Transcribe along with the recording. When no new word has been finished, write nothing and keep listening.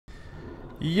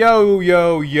Yo,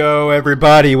 yo, yo,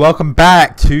 everybody. Welcome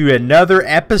back to another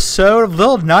episode of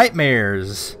Little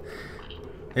Nightmares.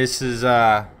 This is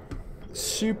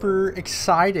super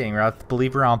exciting. I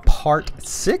believe we're on part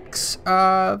 6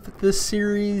 of this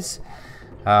series.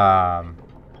 Yeah,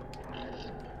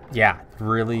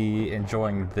 really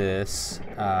enjoying this.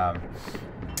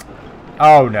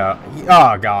 Oh no.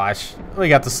 Oh gosh. We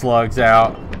got the slugs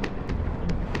out.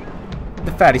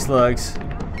 The fatty slugs.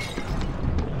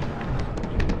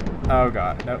 Oh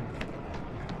god, nope.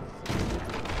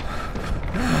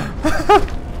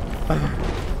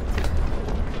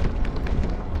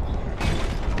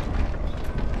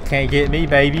 Can't get me,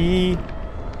 baby.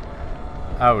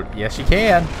 Oh, yes you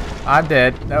can. I'm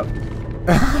dead. Nope.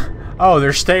 Oh,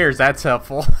 there's stairs. That's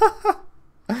helpful.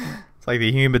 It's like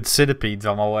the human centipedes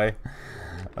on my way.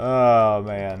 Oh,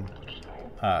 man.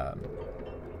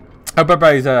 Hope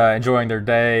everybody's enjoying their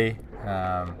day.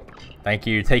 Thank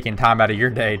you for taking time out of your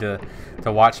day to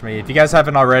watch me. If you guys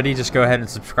haven't already, just go ahead and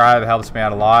subscribe. It helps me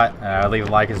out a lot. Leave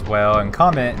a like as well and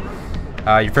comment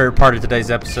your favorite part of today's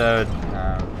episode.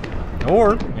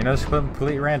 Or, you know, just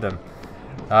completely random.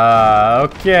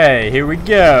 Okay, here we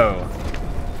go.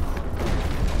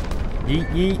 Yeet,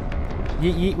 yeet.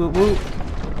 Yeet, yeet, woo, woo.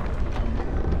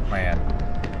 Man.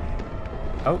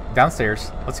 Oh,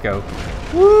 downstairs. Let's go.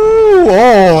 Woo!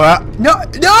 Oh, no!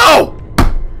 No!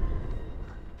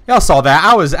 Y'all saw that.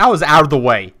 I was out of the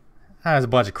way. That was a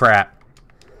bunch of crap.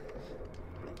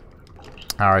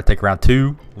 Alright, take round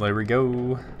 2. There we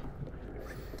go.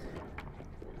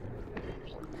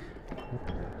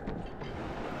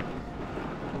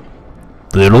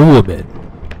 Little woman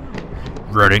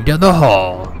running down the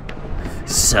hall,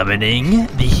 summoning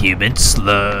the human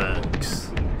slugs.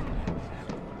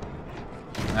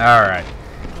 Alright.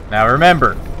 Now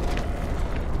remember,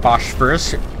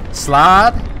 phosphorus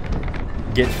slide.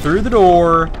 Get through the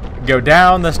door, go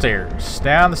down the stairs.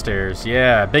 Down the stairs.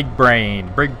 Yeah, big brain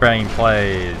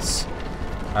plays.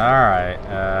 Alright,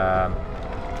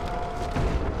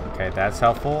 okay, that's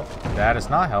helpful. That is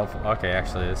not helpful. Okay,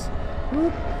 actually it is.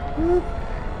 Whoop, whoop.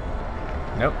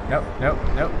 Nope, nope, nope,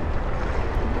 nope.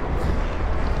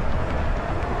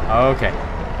 Okay.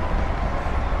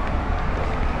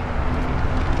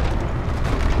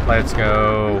 Let's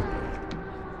go.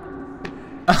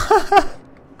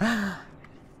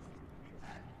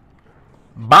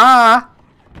 Bye.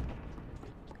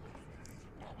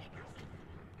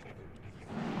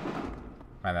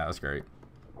 Man, that was great.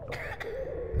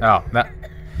 Oh, that.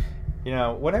 You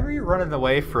know, whenever you're running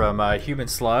away from human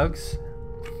slugs,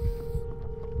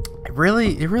 it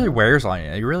really wears on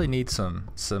you. You really need some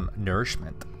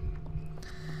nourishment.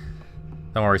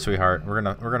 Don't worry, sweetheart. We're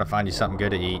gonna find you something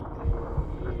good to eat.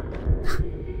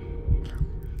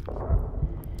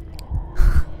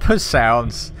 Those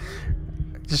sounds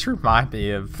just remind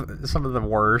me of some of the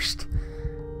worst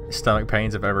stomach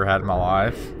pains I've ever had in my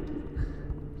life.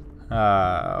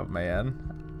 Oh man,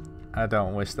 I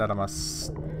don't wish that on my.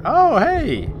 Oh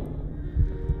hey,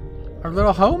 our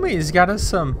little homie's got us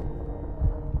some.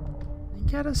 He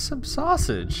got us some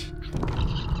sausage.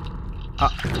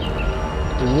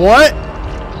 What?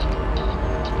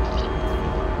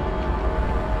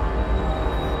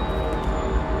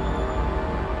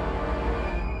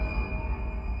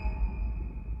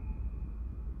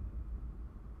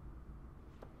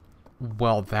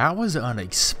 Well, that was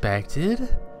unexpected.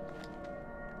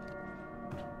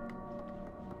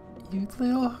 You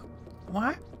little...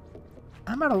 What?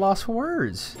 I'm at a loss for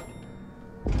words.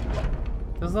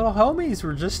 Those little homies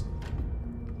were just...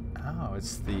 Oh,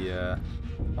 it's the,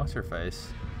 what's her face?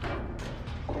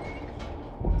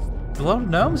 The little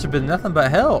gnomes have been nothing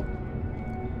but help.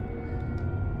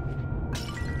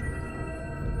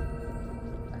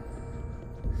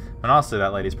 And honestly,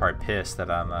 that lady's probably pissed that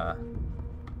I'm,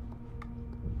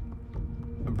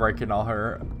 breaking all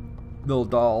her little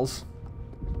dolls.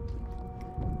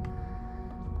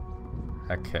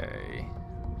 Okay,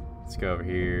 let's go over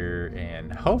here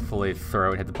and hopefully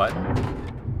throw it, hit the button,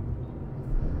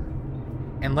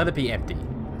 and let it be empty.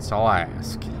 That's all I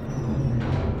ask.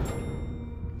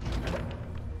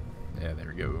 Yeah,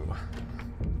 there we go.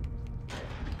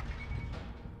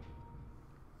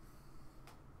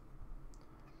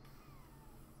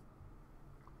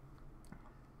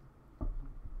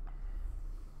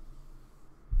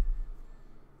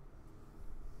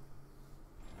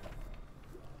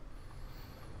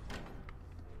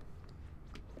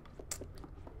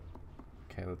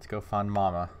 Okay, let's go find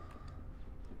Mama.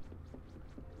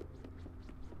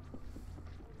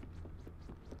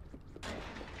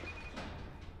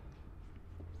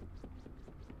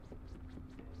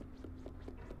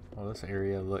 Well, this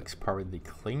area looks probably the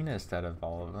cleanest out of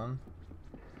all of them.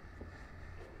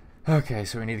 Okay,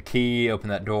 so we need a key, open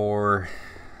that door.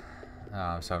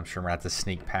 So I'm sure we're going to have to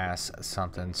sneak past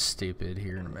something stupid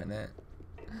here in a minute.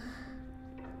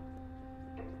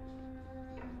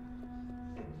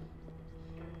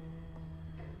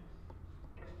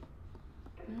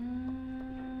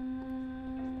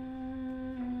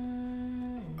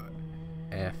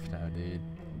 F no, dude.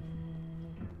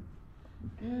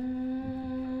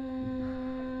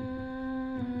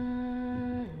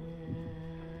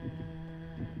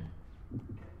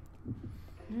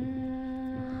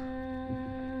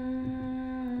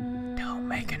 Don't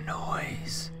make a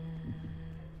noise.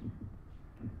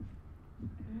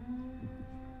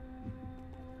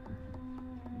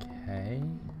 Okay.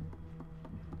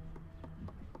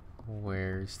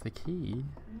 Where's the key?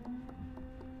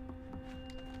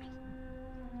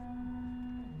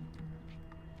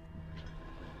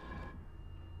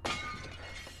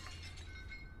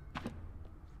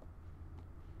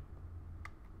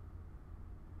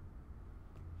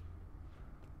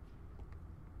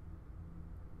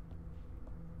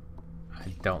 I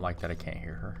don't like that I can't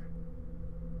hear her.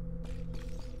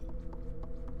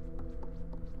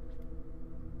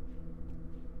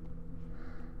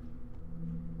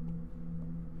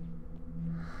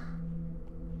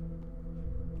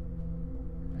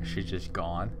 Is she just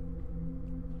gone?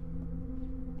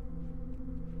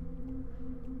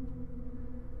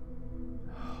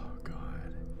 Oh, God.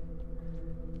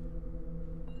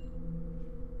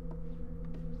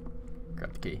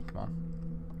 Grab the key, come on.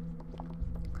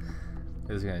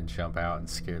 This is gonna jump out and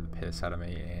scare the piss out of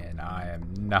me, and I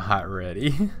am not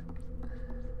ready.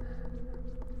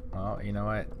 Well, you know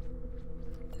what?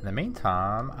 In the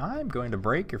meantime, I'm going to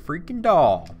break your freaking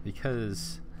doll,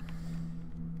 because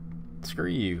screw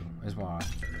you, is why.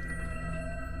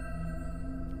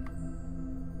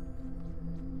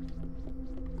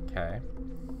 Okay.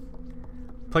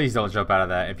 Please don't jump out of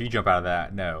that. If you jump out of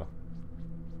that, no.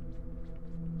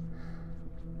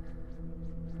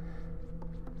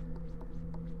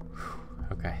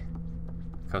 Okay.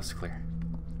 Coast clear.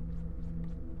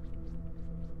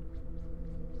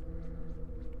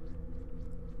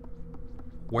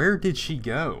 Where did she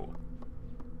go?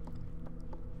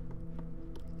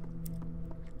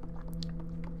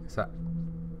 Is that...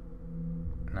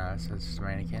 No, it's just a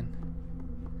mannequin.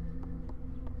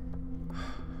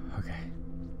 Okay.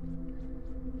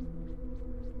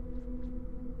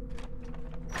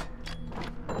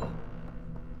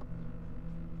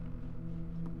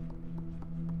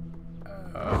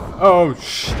 Oh,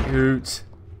 shoot.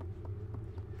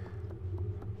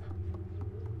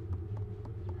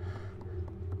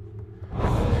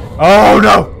 Oh,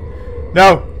 no!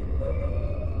 No!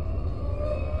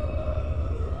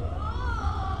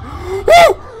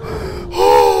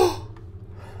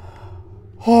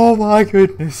 Oh, my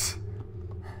goodness.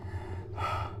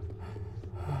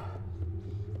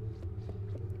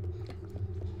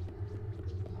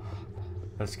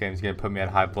 This game's gonna put me on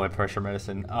high blood pressure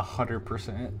medicine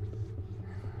 100%.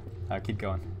 Keep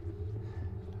going.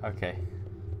 Okay.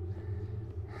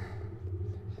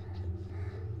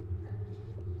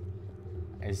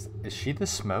 Is she the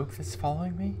smoke that's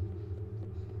following me?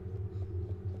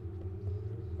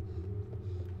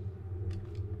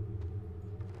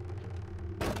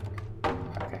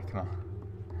 Okay, come on.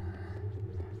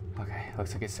 Okay,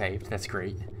 looks like it's saved. That's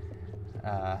great.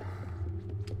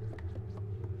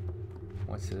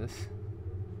 What's this?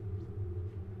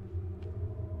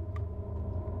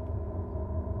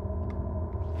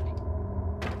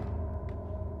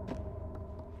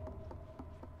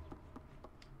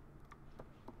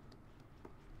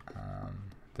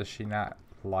 Does she not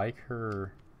like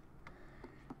her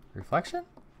reflection?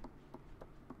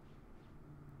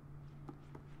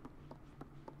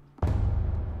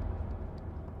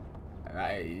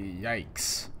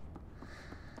 Yikes.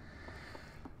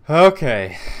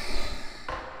 Okay.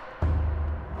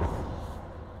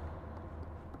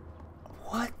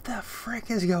 What the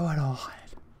frick is going on?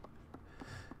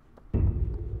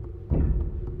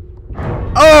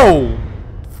 Oh!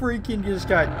 Freaking just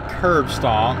got curb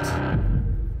stomped.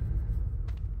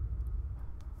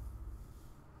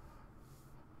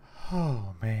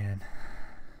 Oh, man.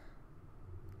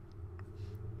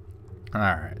 All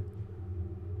right.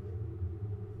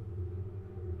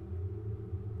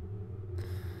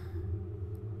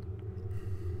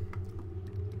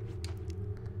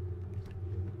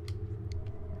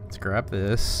 Let's grab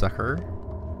this sucker.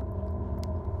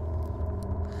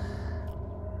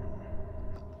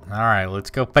 All right, let's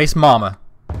go face mama.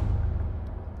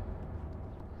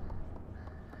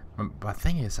 My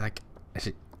thing is, like,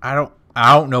 I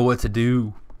don't know what to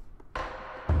do.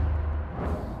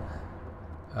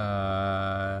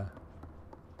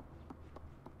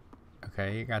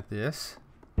 Okay, you got this.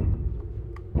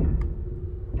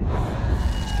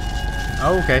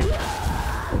 Oh, okay.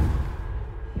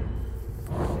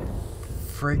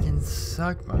 Freaking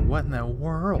suck, man. What in the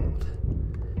world?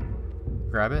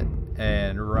 Grab it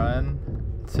and run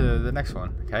to the next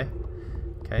one. Okay.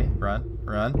 Okay, run,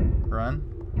 run, run.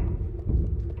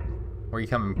 Where you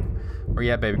coming? Where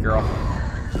you at, baby girl?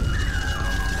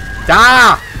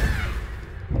 Die!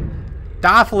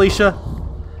 Die, Felicia!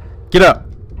 Get up!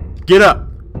 Get up!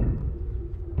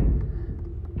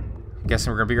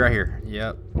 Guessing we're gonna be right here.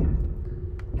 Yep.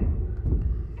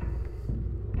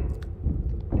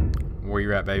 Where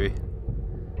you at, baby?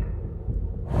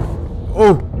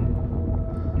 Oh!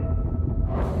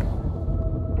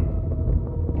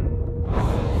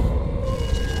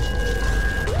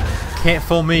 Can't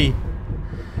fool me.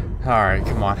 Alright,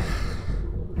 come on.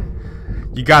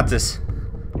 You got this.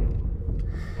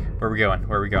 Where are we going?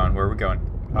 Where are we going? Where are we going?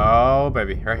 Oh,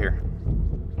 baby. Right here.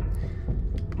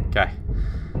 Okay.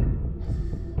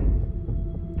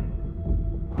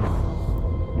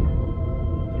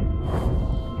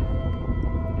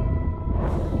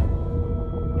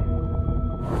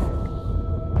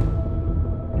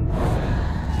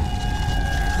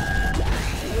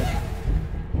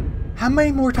 How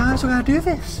many more times do I gotta do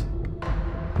this?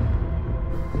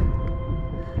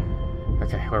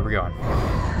 Okay, where are we going?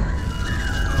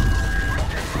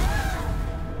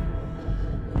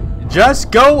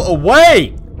 Just go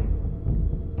away!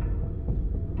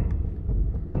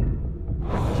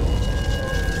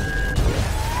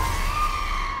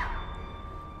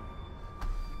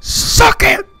 Suck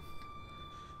it!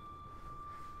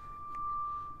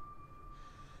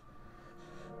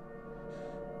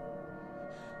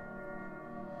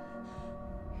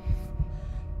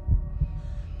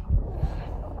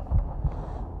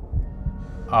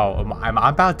 Oh, I'm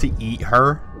about to eat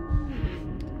her.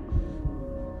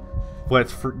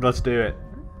 Let's do it.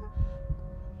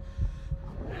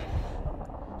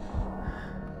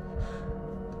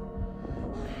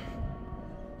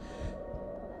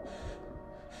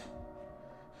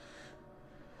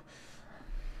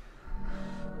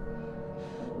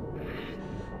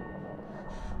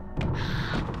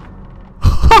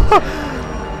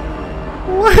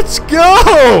 Let's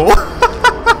go!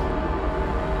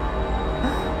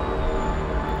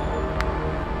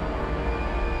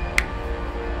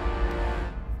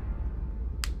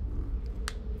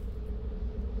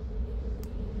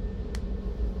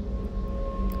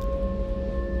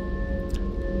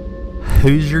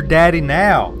 Who's your daddy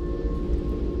now?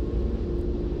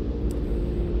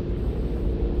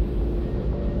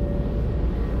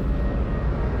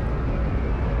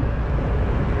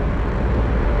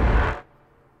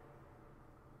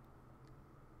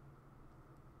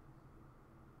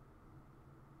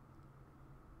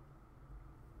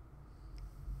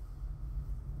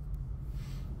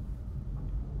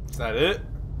 Is that it?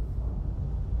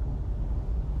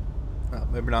 Oh,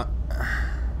 maybe not.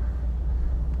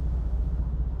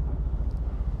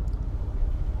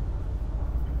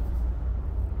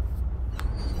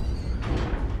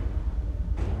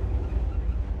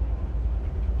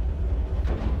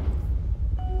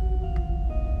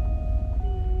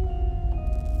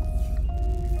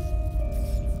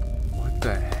 What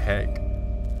the heck?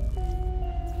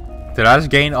 Did I just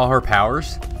gain all her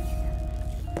powers?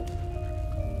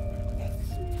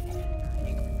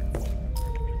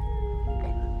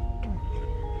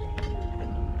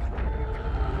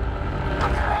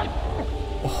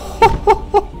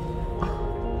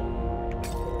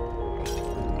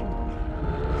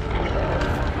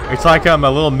 It's like I'm a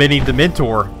little mini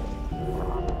Dementor.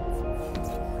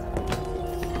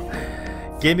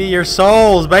 Give me your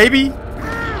souls, baby!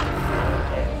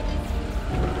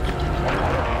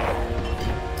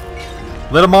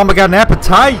 Little mama got an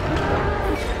appetite!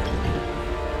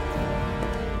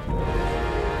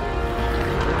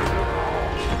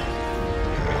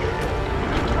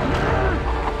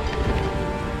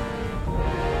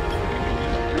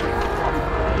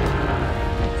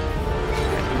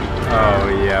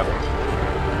 Oh, yeah.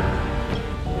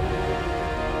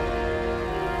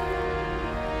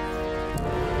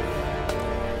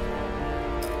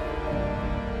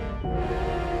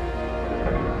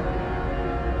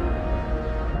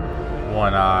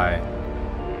 One eye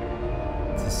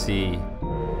to see,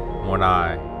 one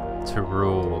eye to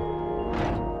rule.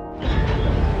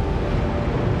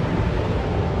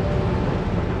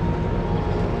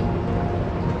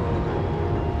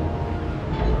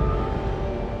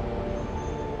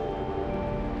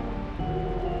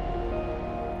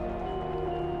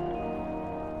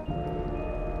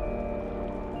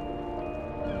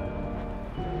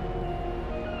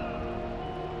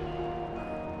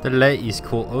 The ladies'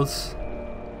 quarters.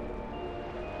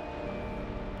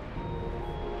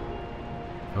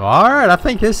 Alright, I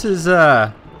think this is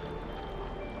the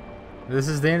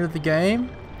end of the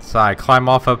game. So I climb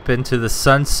off up into the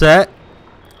sunset.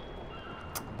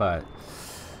 But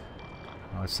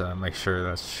let's make sure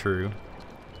that's true.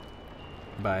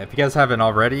 But if you guys haven't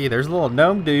already, there's little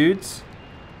gnome dudes.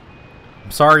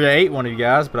 I'm sorry I ate one of you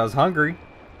guys, but I was hungry.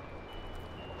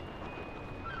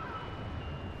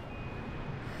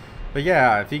 But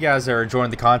yeah, if you guys are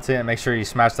enjoying the content, make sure you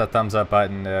smash that thumbs up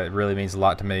button. It really means a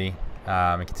lot to me.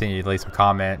 And continue to leave some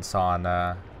comments on,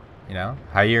 you know,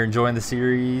 how you're enjoying the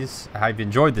series, how you've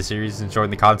enjoyed the series,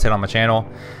 enjoying the content on my channel.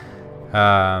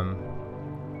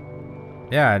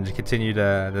 Yeah, and continue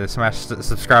to smash the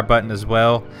subscribe button as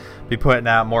well. Be putting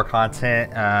out more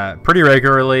content pretty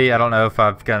regularly. I don't know if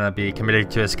I'm gonna be committed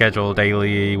to a schedule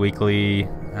daily, weekly,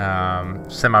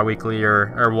 semi-weekly,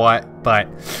 or what, but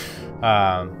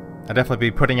I'll definitely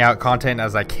be putting out content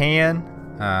as I can.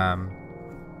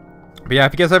 But yeah,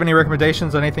 if you guys have any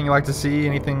recommendations on anything you'd like to see,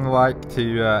 anything you'd like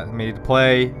to me to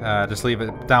play, just leave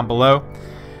it down below.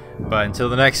 But until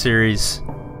the next series,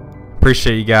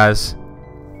 appreciate you guys.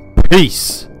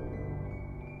 Peace.